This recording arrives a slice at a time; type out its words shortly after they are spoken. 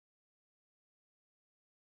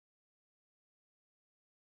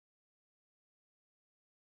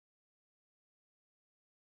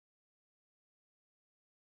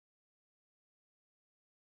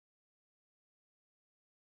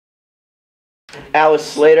Alice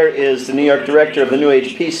Slater is the New York director of the New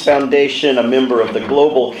Age Peace Foundation, a member of the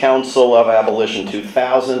Global Council of Abolition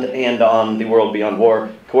 2000, and on the World Beyond War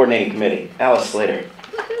Coordinating Committee. Alice Slater.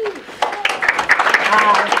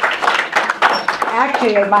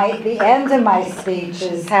 Actually, the end of my speech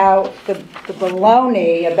is how the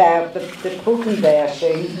baloney about the Putin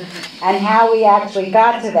bashing and how we actually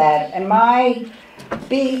got to that. And my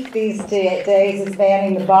beat these days is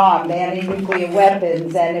banning the bomb, banning nuclear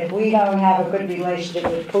weapons, and if we don't have a good relationship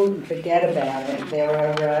with Putin, forget about it. There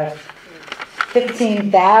are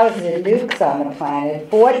 15,000 nukes on the planet.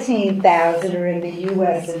 14,000 are in the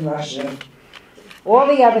U.S. and Russia. All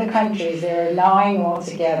the other countries, there are 9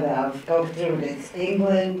 altogether. I'll go through it. It's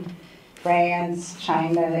England, France,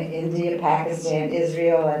 China, India, Pakistan,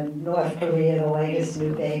 Israel, and North Korea, the latest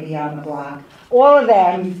new baby on the block. All of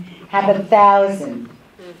them have 1,000.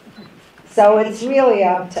 So it's really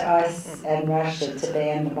up to us and Russia to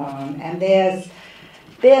ban the bomb. And there's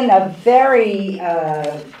been a very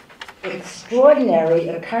extraordinary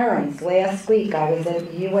occurrence. Last week I was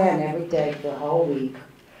at the UN every day for a whole week.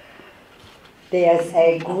 There's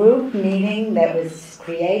a group meeting that was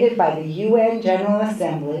created by the UN General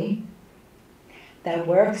Assembly that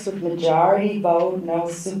works with majority vote, no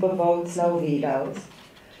super votes, no vetoes,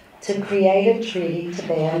 to create a treaty to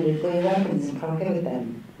ban nuclear weapons and prohibit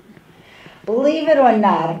them. Believe it or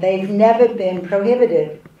not, they've never been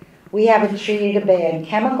prohibited. We have a treaty to ban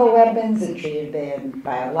chemical weapons, a treaty to ban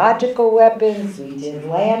biological weapons, we did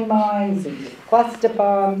landmines, we did cluster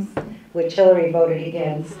bombs, which Hillary voted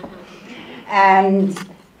against. And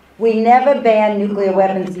we never ban nuclear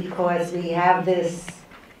weapons because we have this,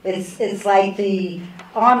 it's like the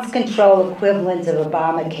arms control equivalent of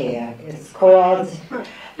Obamacare. It's called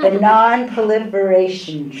the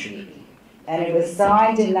Non-Proliferation Treaty. And it was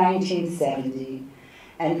signed in 1970.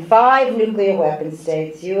 And 5 nuclear weapon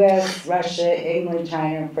states, US, Russia, England,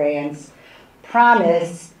 China, and France,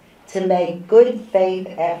 promised to make good faith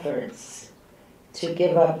efforts to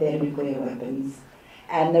give up their nuclear weapons.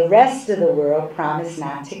 And the rest of the world promised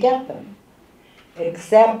not to get them.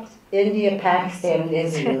 Except India, Pakistan, and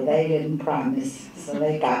Israel, they didn't promise, so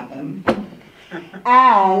they got them.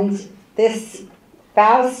 And this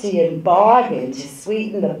Faustian bargain to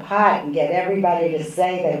sweeten the pot and get everybody to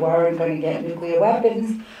say they weren't going to get nuclear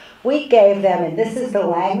weapons, we gave them, and this is the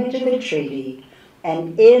language of the treaty,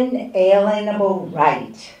 an inalienable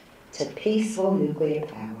right to peaceful nuclear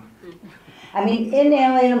power. I mean,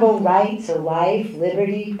 inalienable right to life,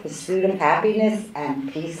 liberty, pursuit of happiness,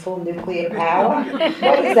 and peaceful nuclear power.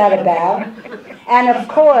 What is that about? And of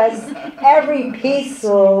course, every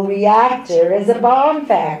peaceful reactor is a bomb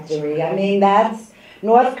factory. I mean, that's,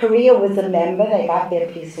 North Korea was a member, they got their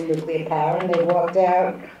peaceful nuclear power, and they walked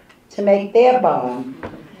out to make their bomb.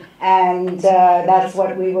 And that's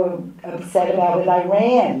what we were upset about with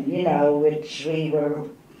Iran, you know, which we were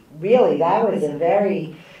really, that was a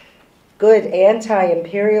very good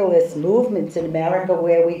anti-imperialist movements in America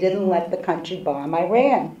where we didn't let the country bomb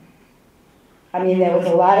Iran. I mean, there was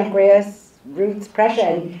a lot of grassroots pressure,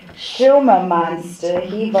 and Schumer monster,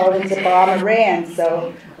 he voted to bomb Iran,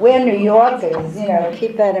 so we're New Yorkers, you know,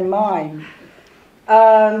 keep that in mind.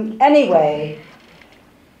 Anyway,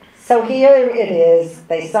 so here it is.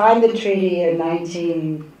 They signed the treaty in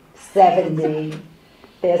 1970.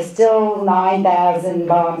 There's still 9,000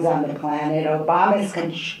 bombs on the planet. Obama's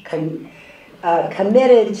committed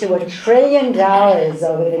to $1 trillion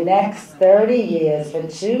over the next 30 years for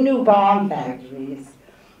 2 new bomb factories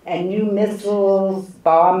and new missiles,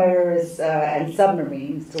 bombers, and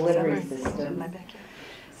submarines, delivery systems.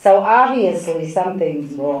 So obviously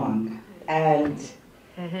something's wrong. And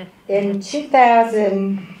in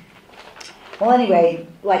 2000, well, anyway,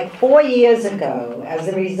 like 4 years ago, as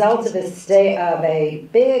a result of a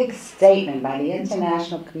big statement by the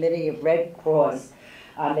International Committee of Red Cross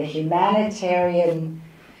on the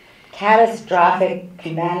catastrophic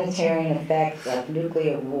humanitarian effects of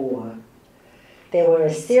nuclear war, there were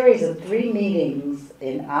a series of 3 meetings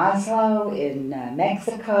in Oslo, in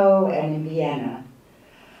Mexico, and in Vienna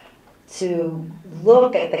to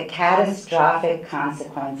look at the catastrophic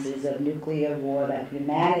consequences of nuclear war, the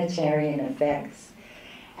humanitarian effects.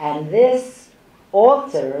 And this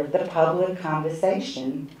altered the public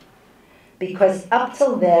conversation because up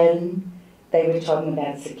till then, they were talking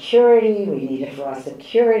about security, we need it for our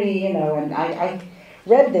security, you know, and I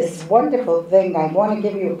read this wonderful thing. I want to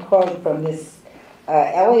give you a quote from this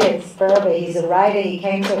Elliot Sperber. He's a writer. He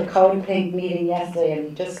came to a Code Pink meeting yesterday and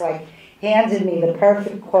he just like handed me the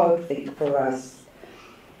perfect quote for us.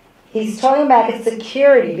 He's talking about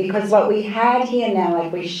security because what we had here now,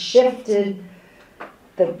 like we shifted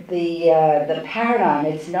the paradigm,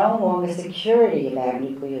 it's no longer security about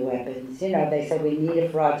nuclear weapons. You know, they said we need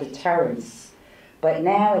it for our deterrence. But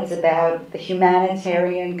now it's about the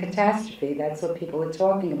humanitarian catastrophe. That's what people are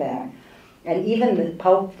talking about. And even the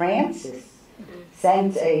Pope Francis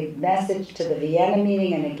sent a message to the Vienna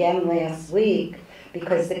meeting and again last week,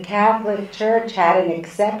 because the Catholic Church had an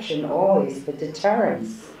exception always for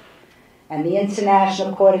deterrence. And the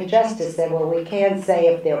International Court of Justice said, well, we can't say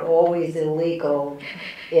if they're always illegal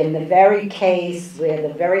in the very case where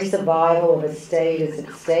the very survival of a state is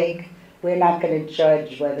at stake. We're not going to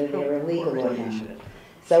judge whether they're illegal or not.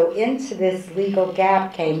 So into this legal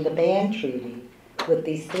gap came the ban treaty. With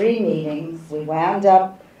these 3 meetings, we wound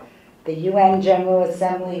up, the UN General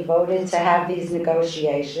Assembly voted to have these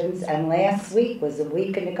negotiations, and last week was a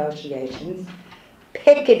week of negotiations,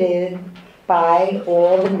 picketed by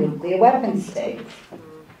all the nuclear weapon states.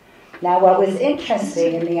 Now, what was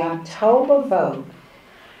interesting in the October vote,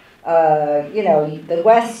 you know, the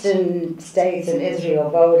Western states and Israel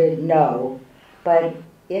voted no, but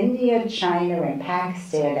India, China, and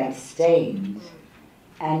Pakistan abstained.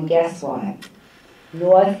 And guess what?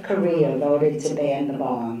 North Korea voted to ban the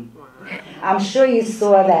bomb. I'm sure you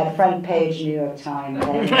saw that front page New York Times.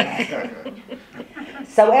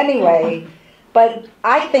 So anyway, but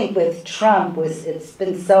I think with Trump, it's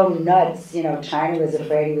been so nuts. You know, China was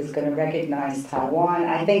afraid he was going to recognize Taiwan.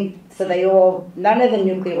 I think, so none of the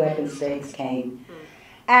nuclear weapon states came.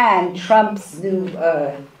 And Trump's new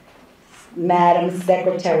Madam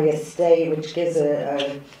Secretary of State, which gives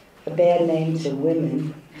a bad name to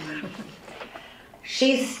women,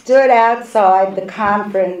 she stood outside the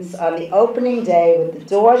conference on the opening day with the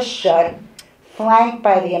doors shut, flanked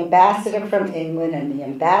by the ambassador from England and the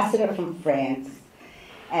ambassador from France,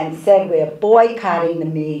 and said, we're boycotting the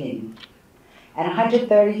meeting. And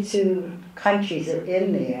 132 countries are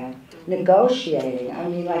in there negotiating. I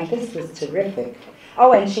mean, like, this was terrific.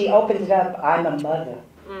 Oh, and she opened it up, I'm a mother.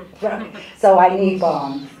 So I need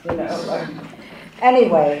bombs, you know.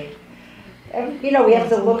 Anyway, you know, we have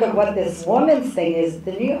to look at what this woman's thing is.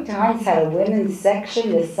 The New York Times had a women's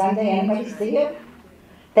section this Sunday. Anybody see it?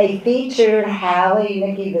 They featured Nikki Haley,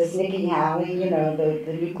 you know,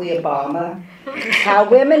 the nuclear bomber, how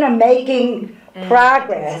women are making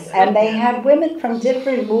progress, and they had women from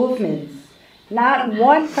different movements, not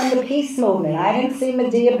one from the peace movement. I didn't see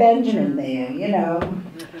Medea Benjamin there, you know.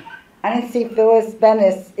 I didn't see Phyllis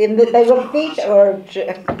Bennis. They were featured,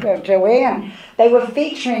 or Joanne. They were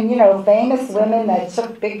featuring, you know, famous women that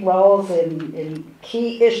took big roles in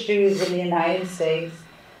key issues in the United States.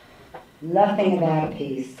 Nothing about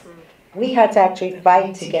peace. We had to actually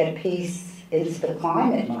fight to get peace into the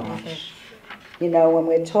climate march. You know, when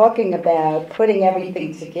we're talking about putting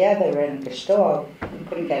everything together in Gestalt, we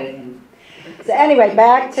couldn't get it in. So anyway,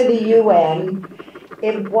 back to the UN.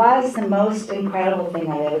 It was the most incredible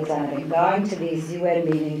thing I've ever done. I've been going to these UN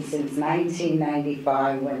meetings since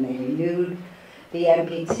 1995 when they renewed the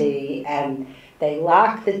NPT, and they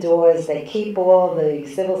lock the doors, they keep all the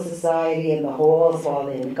civil society in the halls while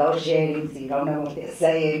they're negotiating, so you don't know what they're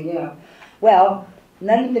saying, you know. Well,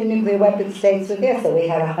 none of the nuclear weapon states were there, so we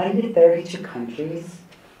had 132 countries,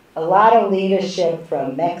 a lot of leadership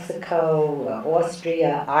from Mexico,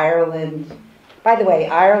 Austria, Ireland. By the way,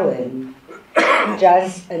 Ireland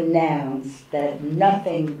just announced that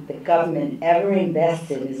nothing the government ever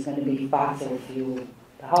invested is going to be fossil fuel.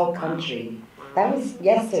 The whole country. That was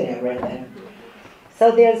yesterday, I read that.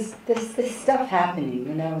 So there's this stuff happening,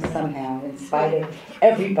 you know, somehow, in spite of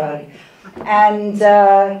everybody. And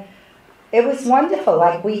it was wonderful.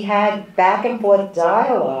 Like, we had back and forth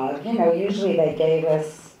dialogue. You know, usually they gave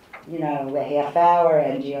us, you know, a half hour.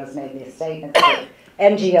 NGOs made their statements.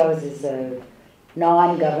 NGOs is a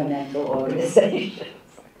non-governmental organization.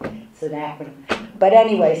 It's an acronym. But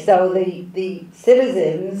anyway, so the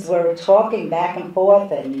citizens were talking back and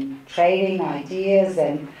forth and trading ideas,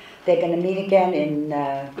 and they're going to meet again in,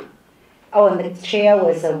 and the chair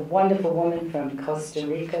was a wonderful woman from Costa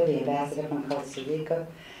Rica, the ambassador from Costa Rica,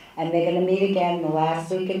 and they're going to meet again the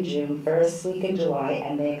last week in June, first week in July,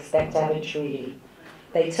 and they expect to have a treaty.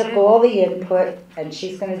 They took all the input, and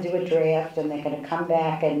she's going to do a draft, and they're going to come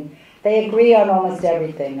back, and they agree on almost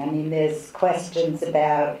everything. I mean, there's questions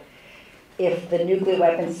about if the nuclear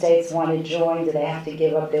weapon states want to join, do they have to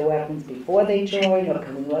give up their weapons before they join, or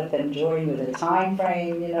can we let them join with a time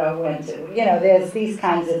frame, you know, there's these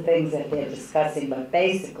kinds of things that they're discussing, but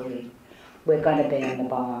basically, we're going to ban the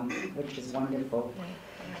bomb, which is wonderful.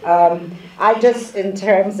 I just, in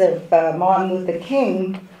terms of Martin Luther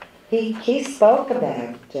King, he spoke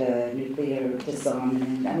about nuclear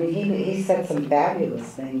disarmament. I mean, he said some fabulous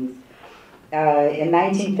things in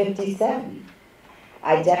 1957.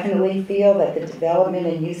 I definitely feel that the development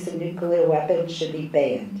and use of nuclear weapons should be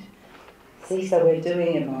banned. See, so we're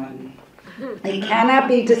doing it, Martin. It cannot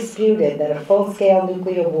be disputed that a full-scale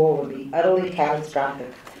nuclear war would be utterly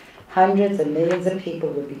catastrophic. Hundreds of millions of people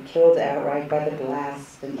would be killed outright by the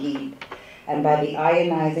blast and heat and by the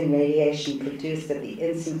ionizing radiation produced at the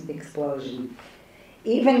instant explosion.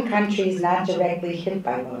 Even countries not directly hit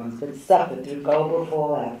by bombs would suffer through global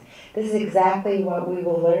fallout. This is exactly what we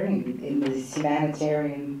were learning in this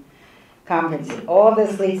humanitarian conferences. All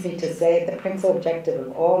this leads me to say the principal objective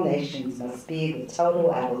of all nations must be the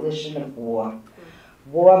total abolition of war.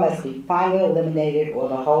 War must be finally eliminated or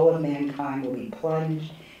the whole of mankind will be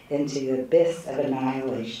plunged into the abyss of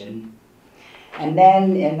annihilation. And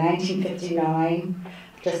then in 1959,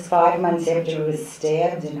 just 5 months after he was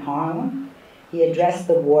stabbed in Harlem, he addressed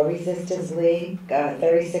the War Resisters League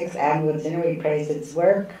 36th annual dinner. He praised its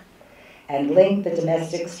work and linked the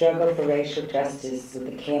domestic struggle for racial justice with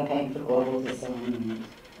the campaign for global disarmament.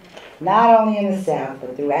 Not only in the South,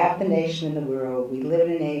 but throughout the nation and the world, we live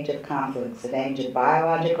in an age of conflicts, an age of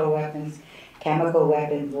biological weapons, chemical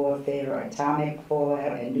weapons warfare, atomic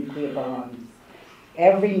fallout, and nuclear bombs.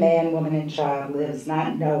 Every man, woman, and child lives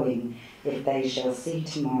not knowing if they shall see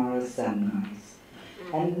tomorrow's sunrise.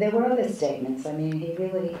 And there were other statements. I mean, he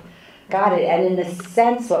really got it. And in a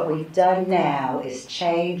sense, what we've done now is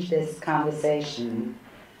change this conversation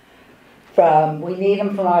from, we need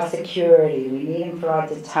them for our security, we need them for our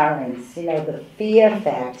deterrence. You know, the fear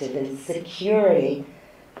factor, the security.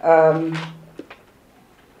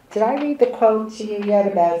 Did I read the quote to you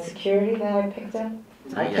yet about security that I picked up?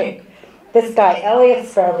 Okay. This guy, Elliot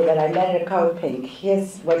Sperber, that I met at Code Pink,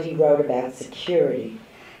 here's what he wrote about security.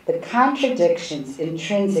 The contradictions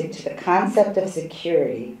intrinsic to the concept of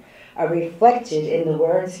security are reflected in the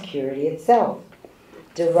word security itself,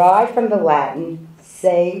 derived from the Latin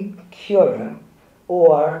se cura,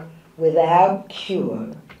 or without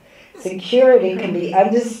cure. Security can be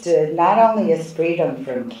understood not only as freedom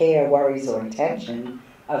from care, worries, or tension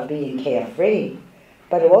of being carefree,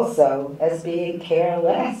 but also as being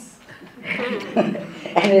careless. And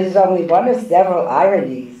it is only one of several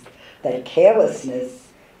ironies that carelessness,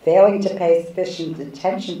 failing to pay sufficient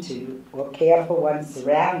attention to or care for one's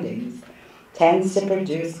surroundings, tends to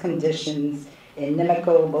produce conditions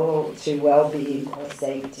inimical to well-being or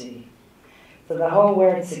safety. So the whole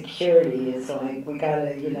word security is like, we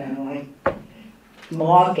gotta, like,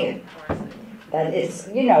 mark it. That it's,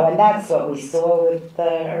 and that's what we saw with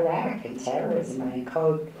Iraq and terrorism. I mean,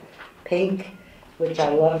 Code Pink, which I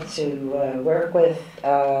love to work with,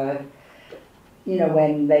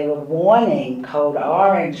 when they were warning Code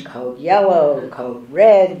Orange, Code Yellow, Code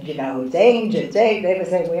Red, danger, they would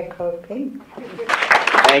say, we're Code Pink.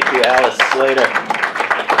 Thank you, Alice Slater.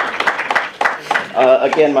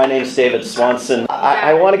 Again, my name's David Swanson.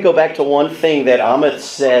 I want to go back to one thing that Amit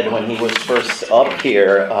said when he was first up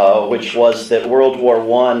here, which was that World War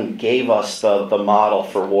I gave us the model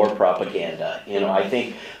for war propaganda. I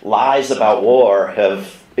think lies about war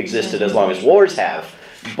have existed as long as wars have,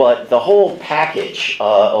 but the whole package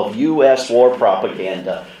of U.S. war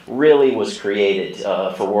propaganda really was created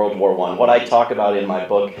for World War I. What I talk about in my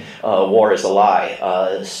book, War is a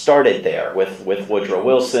Lie, started there with Woodrow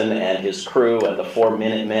Wilson and his crew and the 4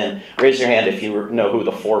 Minutemen. Raise your hand if you know who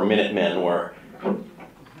the 4 Minutemen were.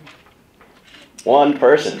 One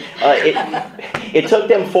person. It took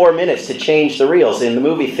them 4 minutes to change the reels in the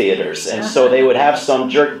movie theaters, and so they would have some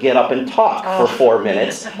jerk get up and talk for 4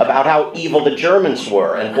 minutes about how evil the Germans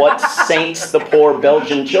were and what saints the poor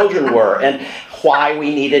Belgian children were and why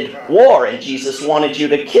we needed war and Jesus wanted you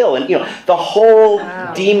to kill. And the whole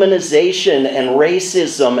demonization and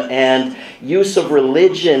racism and use of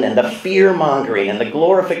religion and the fear-mongering and the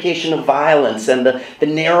glorification of violence and the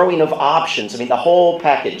narrowing of options. I mean, the whole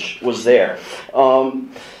package was there.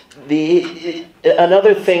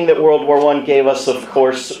 Another thing that World War I gave us, of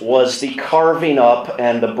course, was the carving up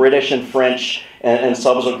and the British and French and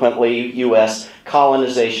subsequently U.S.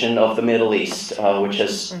 colonization of the Middle East, which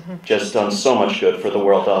has just done so much good for the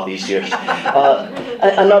world all these years.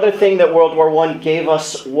 Another thing that World War I gave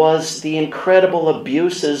us was the incredible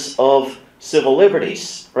abuses of civil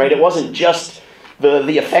liberties, right? It wasn't just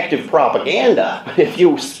the effective propaganda. If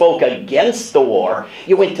you spoke against the war,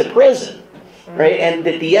 you went to prison. Right? And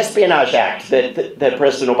the Espionage Act that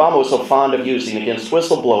President Obama was so fond of using against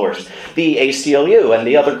whistleblowers, the ACLU and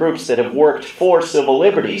the other groups that have worked for civil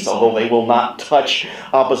liberties, although they will not touch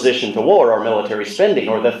opposition to war or military spending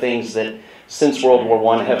or the things that since World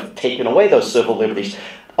War I have taken away those civil liberties.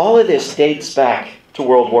 All of this dates back to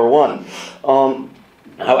World War I.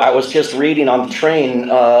 I was just reading on the train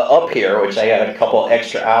up here, which I had a couple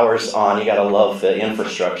extra hours on. You gotta love the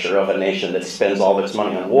infrastructure of a nation that spends all of its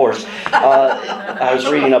money on wars. I was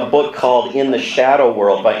reading a book called In the Shadow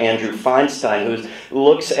World by Andrew Feinstein, who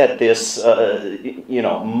looks at this,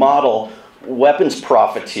 model weapons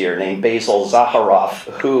profiteer named Basil Zakharov,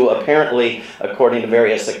 who apparently, according to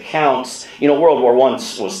various accounts, World War I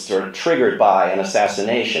was sort of triggered by an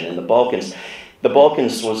assassination in the Balkans. The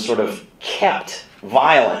Balkans was sort of kept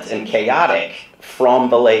violent and chaotic from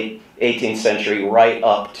the late 18th century right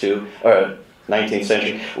up to, or 19th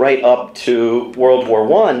century, right up to World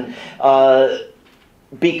War I,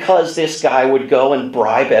 because this guy would go and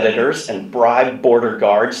bribe editors and bribe border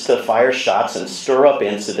guards to fire shots and stir up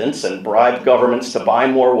incidents and bribe governments to buy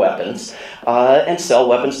more weapons and sell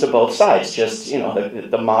weapons to both sides. Just,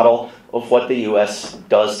 the model of what the U.S.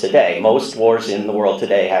 does today. Most wars in the world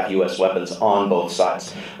today have U.S. weapons on both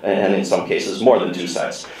sides, and in some cases more than two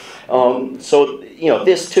sides.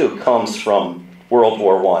 This too comes from World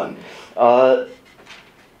War I.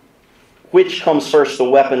 Which comes first, the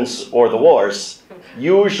weapons or the wars?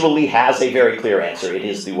 Usually has a very clear answer. It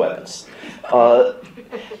is the weapons. A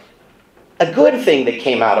good thing that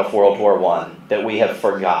came out of World War I that we have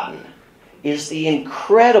forgotten is the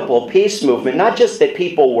incredible peace movement. Not just that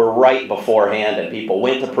people were right beforehand and people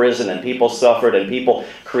went to prison and people suffered and people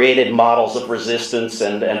created models of resistance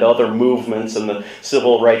and other movements and the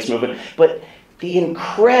civil rights movement, but the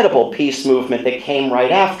incredible peace movement that came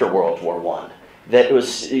right after World War I, that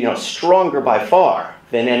was stronger by far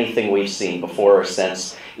than anything we've seen before or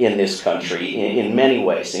since in this country in many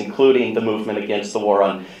ways, including the movement against the war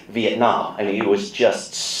on Vietnam. I mean, it was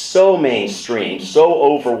just so mainstream, so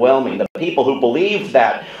overwhelming. The people who believed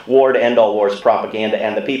that war to end all wars propaganda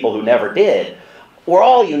and the people who never did were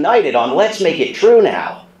all united on, let's make it true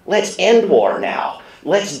now. Let's end war now.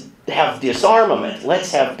 Let's have disarmament.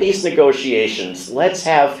 Let's have peace negotiations. Let's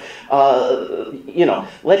have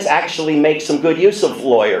let's actually make some good use of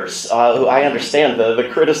lawyers. I understand the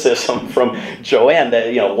criticism from Joanne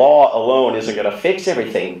that law alone isn't going to fix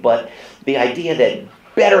everything, but the idea that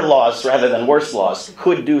better laws rather than worse laws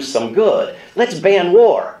could do some good. Let's ban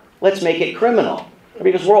war. Let's make it criminal.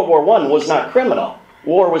 Because World War I was not criminal.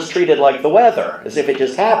 War was treated like the weather, as if it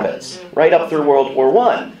just happens, right up through World War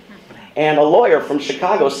I. And a lawyer from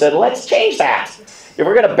Chicago said, let's change that. If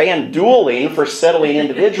we're going to ban dueling for settling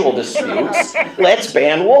individual disputes, let's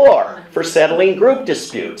ban war for settling group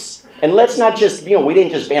disputes. And let's not just, we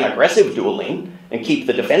didn't just ban aggressive dueling and keep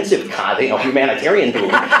the defensive, humanitarian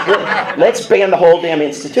dueling. Let's ban the whole damn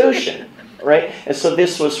institution, right? And so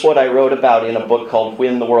this was what I wrote about in a book called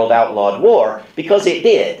When the World Outlawed War, because it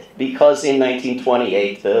did. Because in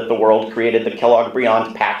 1928, the world created the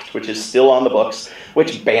Kellogg-Briand Pact, which is still on the books,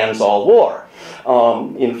 which bans all war.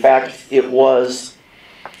 In fact, it was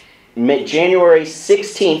January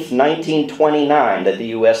 16th, 1929, that the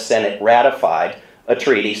U.S. Senate ratified a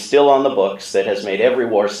treaty still on the books that has made every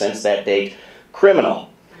war since that date criminal.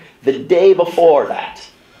 The day before that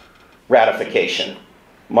ratification,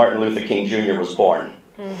 Martin Luther King Jr. was born.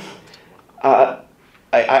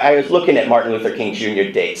 I was looking at Martin Luther King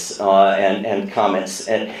Jr. dates and comments,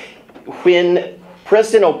 and when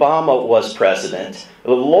President Obama was president,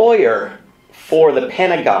 the lawyer for the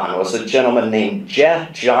Pentagon was a gentleman named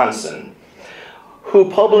Jeff Johnson, who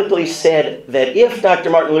publicly said that if Dr.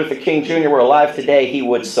 Martin Luther King Jr. were alive today, he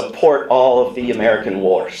would support all of the American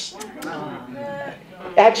wars.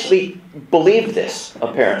 Actually believed this,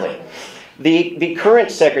 apparently. The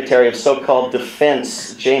current Secretary of so-called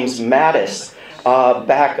Defense, James Mattis,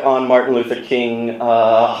 back on Martin Luther King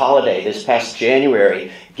holiday this past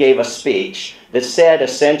January, gave a speech that said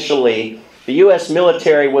essentially the U.S.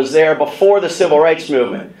 military was there before the Civil Rights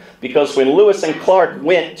Movement, because when Lewis and Clark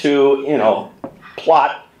went to,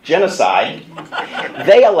 plot genocide,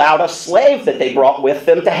 they allowed a slave that they brought with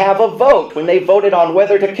them to have a vote when they voted on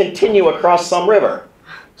whether to continue across some river.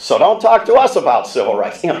 So don't talk to us about civil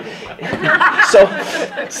rights.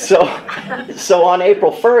 So on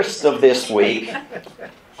April 1st of this week,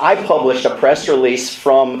 I published a press release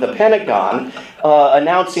from the Pentagon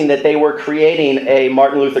announcing that they were creating a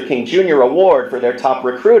Martin Luther King Jr. award for their top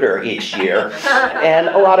recruiter each year. And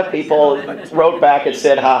a lot of people wrote back and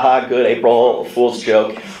said, haha, good April Fool's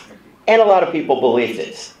joke. And a lot of people believed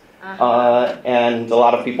it. And a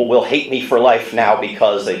lot of people will hate me for life now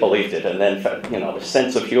because they believed it. And then, the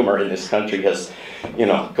sense of humor in this country has,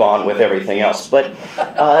 gone with everything else. But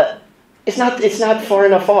it's not far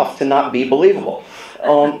enough off to not be believable.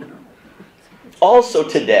 Also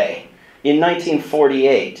today, in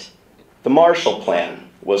 1948, the Marshall Plan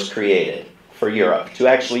was created for Europe, to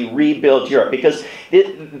actually rebuild Europe. Because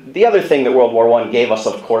the other thing that World War I gave us,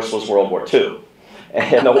 of course, was World War II.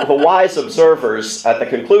 And the wise observers at the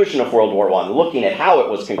conclusion of World War I, looking at how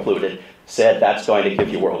it was concluded, said that's going to give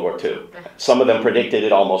you World War II. Some of them predicted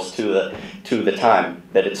it almost to the time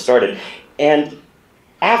that it started. And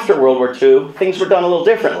after World War II, things were done a little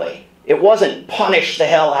differently. It wasn't punish the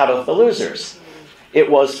hell out of the losers.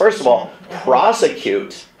 It was, first of all,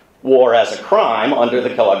 prosecute war as a crime under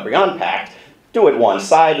the Kellogg-Briand Pact. Do it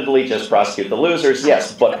one-sidedly, just prosecute the losers,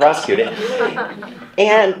 yes, but prosecute it.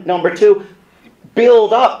 And number two,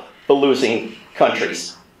 build up the losing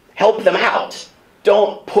countries. Help them out.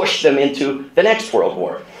 Don't push them into the next World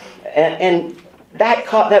War. And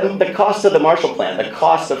the cost of the Marshall Plan, the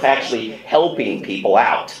cost of actually helping people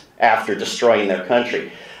out after destroying their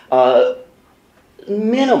country,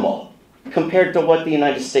 minimal compared to what the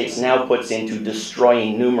United States now puts into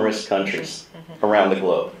destroying numerous countries around the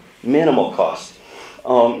globe. Minimal cost.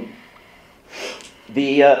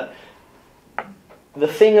 The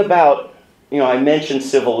thing about, I mentioned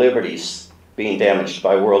civil liberties being damaged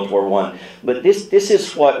by World War I, but this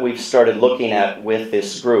is what we've started looking at with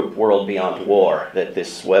this group, World Beyond War, that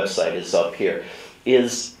this website is up here,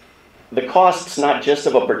 is the costs not just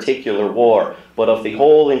of a particular war, but of the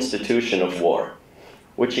whole institution of war,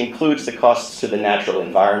 which includes the costs to the natural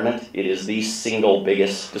environment. It is the single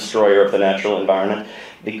biggest destroyer of the natural environment.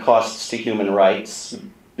 The costs to human rights,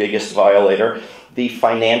 biggest violator. The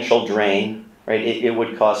financial drain, right? It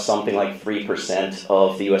would cost something like 3%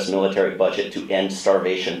 of the US military budget to end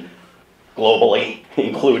starvation globally,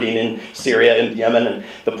 including in Syria and Yemen and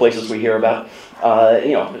the places we hear about.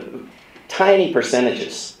 Tiny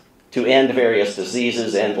percentages to end various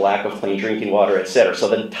diseases and lack of clean drinking water, etc. So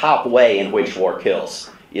the top way in which war kills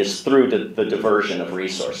is through the diversion of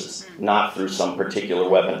resources, not through some particular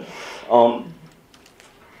weapon.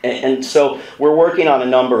 And so we're working on a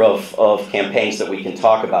number of campaigns that we can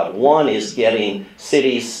talk about. One is getting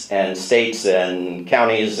cities and states and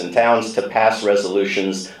counties and towns to pass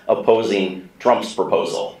resolutions opposing Trump's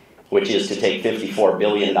proposal, which is to take $54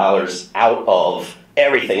 billion out of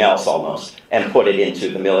everything else almost and put it into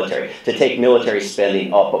the military. To take military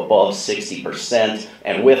spending up above 60%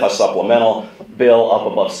 and with a supplemental bill up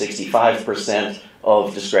above 65%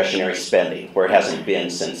 of discretionary spending, where it hasn't been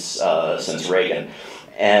since Reagan.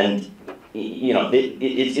 And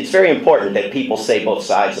it's very important that people say both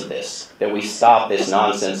sides of this, that we stop this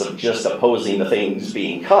nonsense of just opposing the things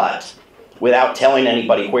being cut without telling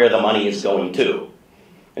anybody where the money is going to.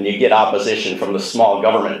 And you get opposition from the small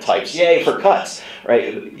government types, yay for cuts,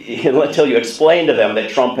 right? Until you explain to them that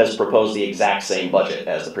Trump has proposed the exact same budget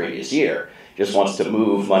as the previous year. Just wants to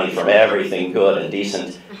move money from everything good and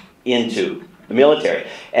decent into the military.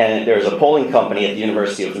 And there's a polling company at the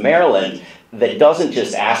University of Maryland that doesn't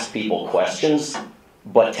just ask people questions,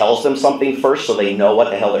 but tells them something first so they know what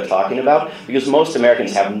the hell they're talking about, because most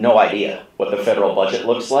Americans have no idea what the federal budget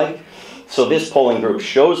looks like. So this polling group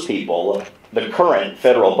shows people the current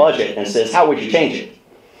federal budget and says, how would you change it?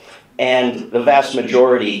 And the vast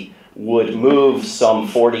majority would move some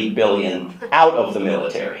 $40 billion out of the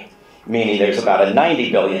military, meaning there's about a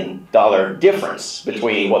 $90 billion difference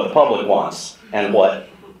between what the public wants and what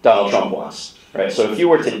Donald Trump wants. Right? So if you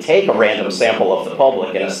were to take a random sample of the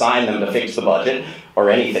public and assign them to fix the budget or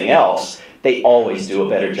anything else, they always do a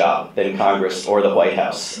better job than Congress or the White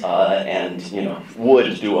House, and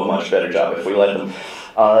would do a much better job if we let them.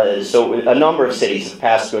 So a number of cities have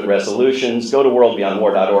passed good resolutions. Go to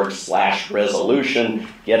worldbeyondwar.org/resolution,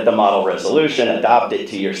 get the model resolution, adopt it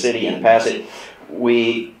to your city and pass it.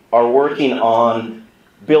 We are working on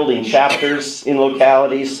building chapters in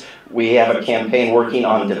localities. We have a campaign working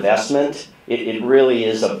on divestment. It really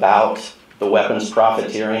is about the weapons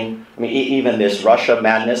profiteering. I mean, even this Russia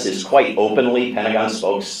madness is quite openly, Pentagon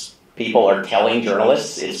spokespeople are telling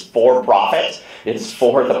journalists it's for profit. It's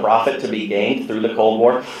for the profit to be gained through the Cold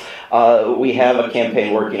War. We have a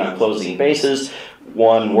campaign working on closing bases,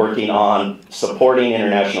 one working on supporting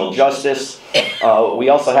international justice. We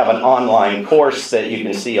also have an online course that you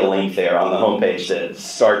can see a link there on the homepage that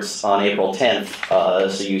starts on April 10th,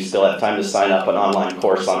 so you still have time to sign up, an online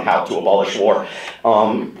course on how to abolish war.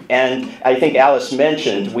 And I think Alice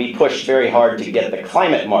mentioned we pushed very hard to get the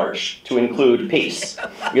climate march to include peace,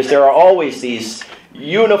 because there are always these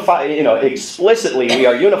explicitly, we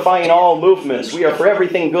are unifying all movements. We are for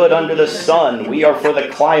everything good under the sun. We are for the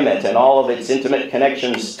climate and all of its intimate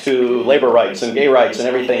connections to labor rights and gay rights and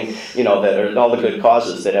everything, that are all the good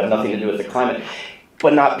causes that have nothing to do with the climate.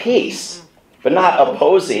 But not peace. But not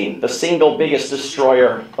opposing the single biggest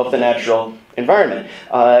destroyer of the natural environment.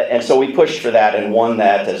 And so we pushed for that and won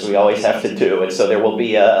that, as we always have to do. And so there will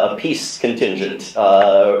be a peace contingent,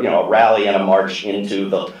 a rally and a march into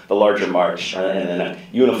the larger march, and then a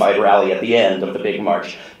unified rally at the end of the big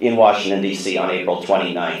march in Washington, D.C. on April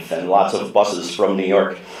 29th, and lots of buses from New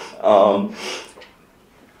York.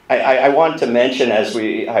 I want to mention, as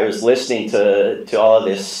I was listening to all of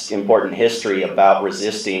this important history about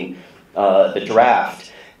resisting the draft,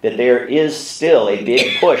 that there is still a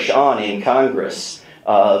big push on in Congress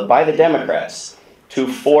by the Democrats to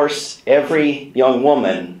force every young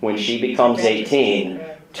woman when she becomes 18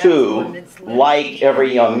 to, like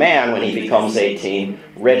every young man when he becomes 18,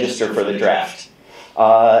 register for the draft.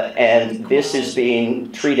 And this is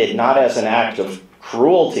being treated not as an act of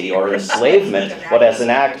cruelty or enslavement, but as an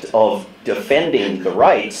act of defending the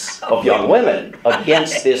rights of young women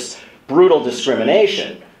against this brutal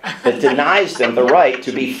discrimination that denies them the right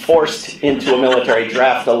to be forced into a military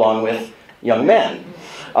draft along with young men.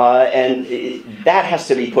 And that has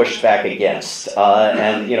to be pushed back against.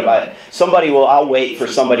 And I'll wait for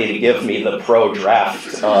somebody to give me the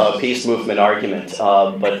pro-draft peace movement argument,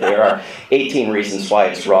 but there are 18 reasons why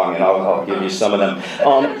it's wrong, and I'll give you some of them.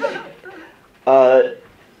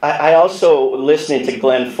 I also, listening to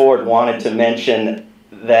Glen Ford, wanted to mention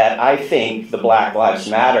that I think the Black Lives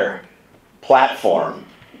Matter platform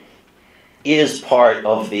is part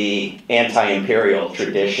of the anti-imperial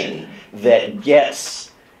tradition that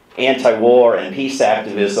gets anti-war and peace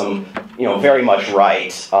activism, very much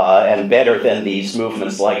right, and better than these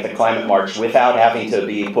movements like the Climate March without having to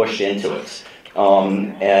be pushed into it.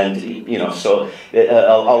 So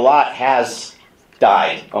a lot has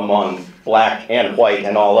died among black and white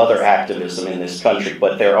and all other activism in this country,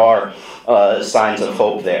 but there are signs of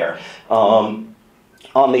hope there.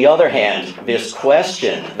 On the other hand, this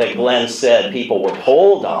question that Glenn said people were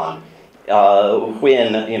polled on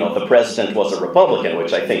when the president was a Republican,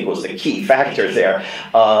 which I think was the key factor there,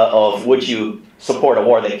 of would you support a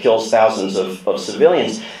war that kills thousands of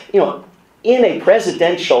civilians? In a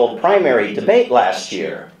presidential primary debate last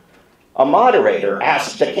year, a moderator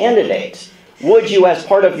asked a candidate, would you, as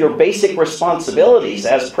part of your basic responsibilities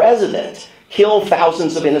as president, kill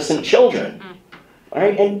thousands of innocent children? All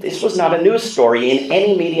right, and this was not a news story in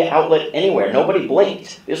any media outlet anywhere. Nobody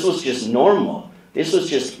blinked. This was just normal. This was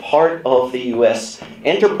just part of the U.S.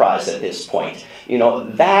 enterprise at this point.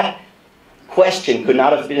 That question could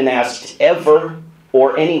not have been asked ever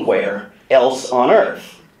or anywhere else on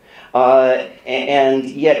Earth, and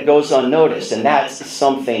yet goes unnoticed. And that's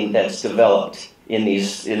something that's developed in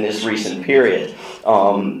this recent period,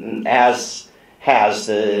 as has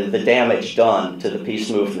the damage done to the peace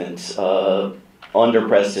movement under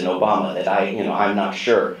President Obama, that I'm not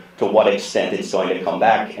sure to what extent it's going to come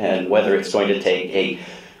back and whether it's going to take a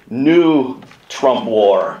new Trump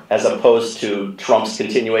war as opposed to Trump's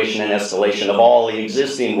continuation and escalation of all the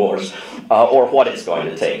existing wars, or what it's going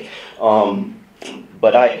to take.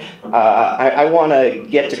 But I want to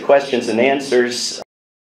get to questions and answers.